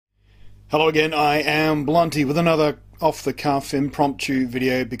Hello again, I am Blunty with another off-the-cuff impromptu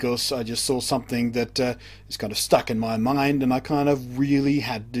video because I just saw something that is kind of stuck in my mind and I kind of really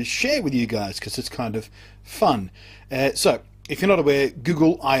had to share with you guys because it's kind of fun. So, if you're not aware,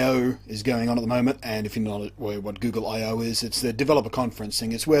 Google I/O is going on at the moment, and if you're not aware what Google I/O is, it's the developer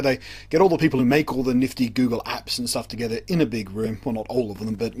conferencing. It's where they get all the people who make all the nifty Google apps and stuff together in a big room, well not all of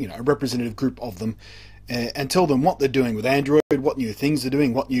them, but you know, a representative group of them, and tell them what they're doing with Android, what new things they're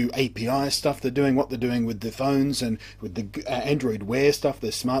doing, what new API stuff they're doing, what they're doing with their phones and with the Android Wear stuff,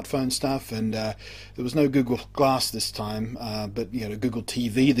 their smartphone stuff. And there was no Google Glass this time, but you know, Google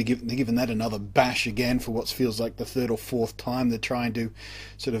TV, they're giving that another bash again for what feels like the third or fourth time they're trying to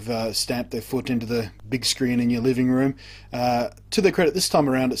sort of stamp their foot into the big screen in your living room. To their credit, this time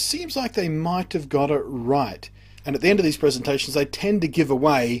around, it seems like they might have got it right. And at the end of these presentations, they tend to give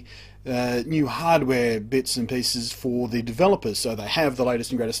away new hardware bits and pieces for the developers, so they have the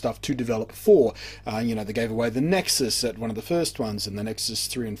latest and greatest stuff to develop for. You know, they gave away the Nexus at one of the first ones, and the Nexus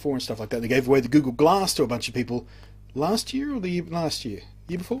 3 and 4 and stuff like that. They gave away the Google Glass to a bunch of people last year or the year last year?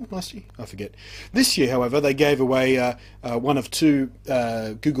 Year before? Last year? I forget. This year, however, they gave away one of two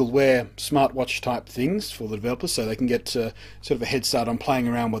Google Wear smartwatch type things for the developers, so they can get sort of a head start on playing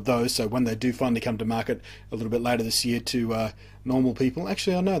around with those, so when they do finally come to market a little bit later this year to normal people.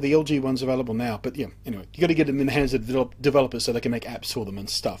 Actually, I know the LG one's available now, but yeah, anyway, you got to get them in the hands of developers so they can make apps for them and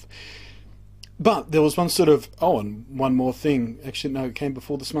stuff. But there was one sort of, oh, and one more thing. Actually, no, it came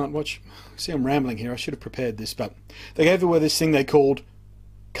before the smartwatch. See, I'm rambling here. I should have prepared this, but they gave away this thing they called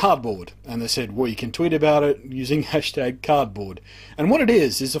Cardboard, and they said, well, you can tweet about it using hashtag Cardboard. And what it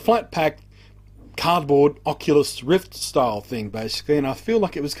is a flat pack cardboard Oculus Rift style thing, basically. And I feel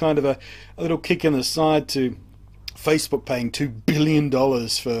like it was kind of a little kick in the side to Facebook paying $2 billion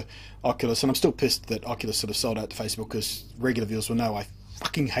for Oculus, and I'm still pissed that Oculus sort of sold out to Facebook, because regular viewers will know I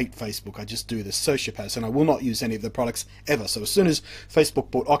fucking hate Facebook. I just do. They're sociopaths, and I will not use any of their products ever. So as soon as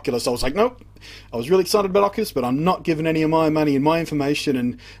Facebook bought Oculus, I was like, nope. I was really excited about Oculus, but I'm not giving any of my money and my information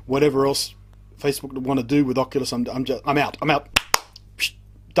and whatever else Facebook want to do with Oculus. I'm out.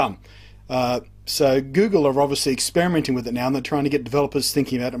 Done. So Google are obviously experimenting with it now, and they're trying to get developers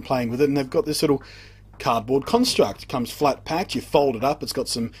thinking about it and playing with it, and they've got this little cardboard construct. It comes flat packed, you fold it up, it's got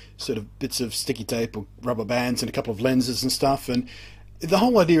some sort of bits of sticky tape or rubber bands and a couple of lenses and stuff, and the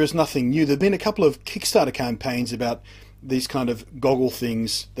whole idea is nothing new. There have been a couple of Kickstarter campaigns about these kind of goggle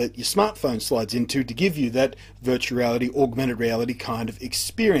things that your smartphone slides into to give you that virtual reality, augmented reality kind of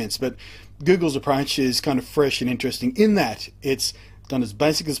experience. But Google's approach is kind of fresh and interesting in that it's done as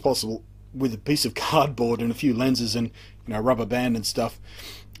basic as possible with a piece of cardboard and a few lenses and, you know, rubber band and stuff.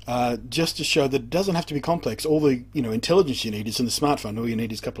 Just to show that it doesn't have to be complex. All the, you know, intelligence you need is in the smartphone. All you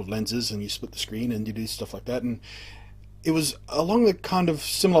need is a couple of lenses, and you split the screen and you do stuff like that. And it was along the kind of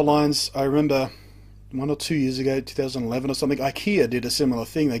similar lines. I remember 1 or 2 years ago, 2011 or something, IKEA did a similar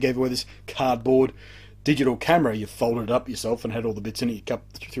thing. They gave away this cardboard digital camera. You folded it up yourself and had all the bits in it. You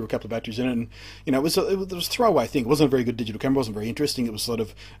threw a couple of batteries in it, and you know, it was a throwaway thing. It wasn't a very good digital camera. It wasn't very interesting. It was sort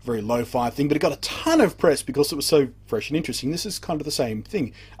of a very lo-fi thing, but it got a ton of press because it was so fresh and interesting. This is kind of the same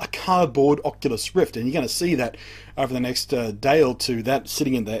thing, a cardboard Oculus Rift, and you're going to see that over the next day or two. That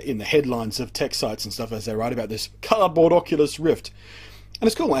sitting in the headlines of tech sites and stuff as they write about this cardboard Oculus Rift. And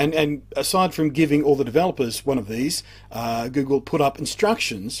it's cool, and aside from giving all the developers one of these, Google put up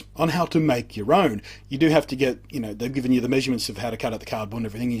instructions on how to make your own. You do have to get, you know, they've given you the measurements of how to cut out the cardboard and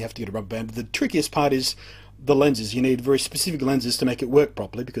everything. You have to get a rubber band. The trickiest part is the lenses. You need very specific lenses to make it work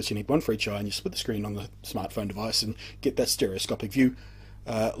properly, because you need one for each eye, and you split the screen on the smartphone device and get that stereoscopic view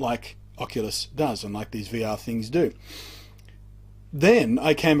like Oculus does and like these VR things do. Then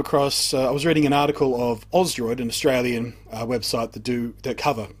I came across, I was reading an article of Osdroid, an Australian website that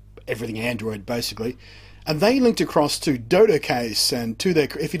cover everything Android basically, and they linked across to DodoCase, and to their,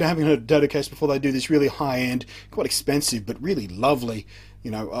 if you haven't heard of DodoCase before, they do this really high-end, quite expensive but really lovely,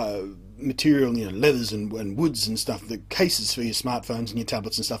 you know, material, you know, leathers and woods and stuff, the cases for your smartphones and your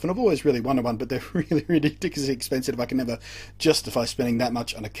tablets and stuff. And I've always really wanted one, but they're really ridiculously expensive. I can never justify spending that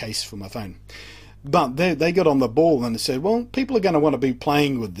much on a case for my phone. But they got on the ball and they said, well, people are going to want to be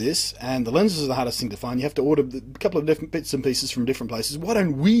playing with this, and the lenses are the hardest thing to find. You have to order a couple of different bits and pieces from different places. Why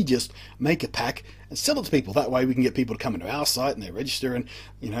don't we just make a pack and sell it to people? That way we can get people to come into our site and they register, and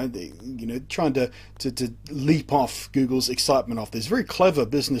trying to leap off Google's excitement off this. Very clever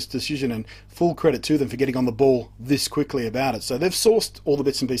business decision, and full credit to them for getting on the ball this quickly about it. So they've sourced all the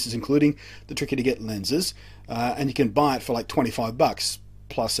bits and pieces, including the tricky to get lenses, and you can buy it for like $25.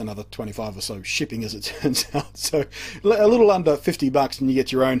 plus another 25 or so shipping, as it turns out. So a little under $50 and you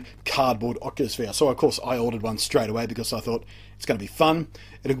get your own cardboard Oculus VR. So of course I ordered one straight away because I thought it's going to be fun.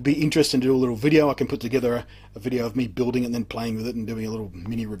 It'll be interesting to do a little video. I can put together a video of me building it and then playing with it and doing a little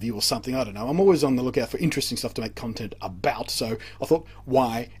mini review or something. I don't know. I'm always on the lookout for interesting stuff to make content about. So I thought,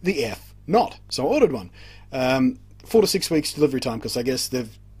 why the F not? So I ordered one. 4 to 6 weeks delivery time, because I guess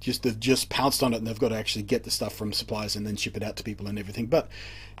they've just pounced on it and they've got to actually get the stuff from suppliers and then ship it out to people and everything. But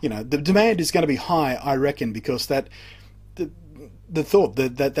you know, the demand is going to be high, I reckon, because that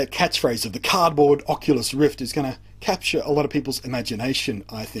catchphrase of the cardboard Oculus Rift is going to capture a lot of people's imagination,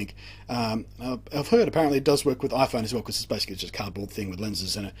 I think. I've heard apparently it does work with iPhone as well, because it's basically just a cardboard thing with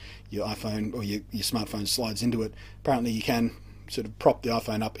lenses, and your iPhone or your smartphone slides into it. Apparently you can sort of prop the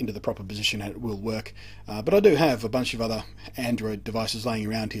iPhone up into the proper position and it will work. But I do have a bunch of other Android devices laying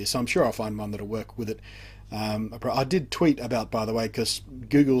around here, so I'm sure I'll find one that'll work with it. I did tweet about, by the way, because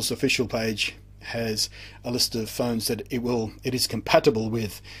Google's official page has a list of phones that it is compatible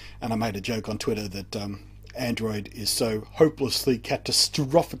with, and I made a joke on Twitter that Android is so hopelessly,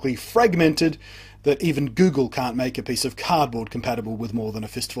 catastrophically fragmented that even Google can't make a piece of cardboard compatible with more than a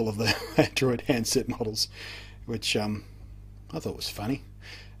fistful of the Android handset models, which I thought was funny.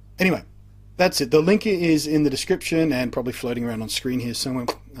 Anyway, that's it. The link is in the description and probably floating around on screen here somewhere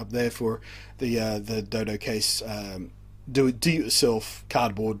up there for the Dodo case. Do-it-yourself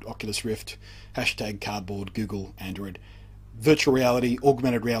cardboard Oculus Rift, hashtag cardboard Google Android virtual reality,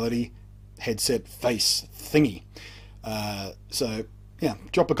 augmented reality headset face thingy. So yeah,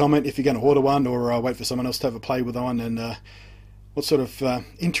 drop a comment if you're going to order one, or wait for someone else to have a play with one, and what sort of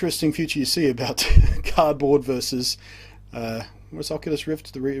interesting future you see about cardboard versus what's Oculus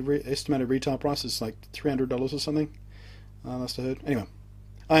Rift? The estimated retail price is like $300 or something. Last I heard. Anyway,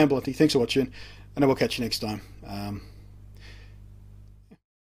 I am Blunty. Thanks for watching, and I will catch you next time.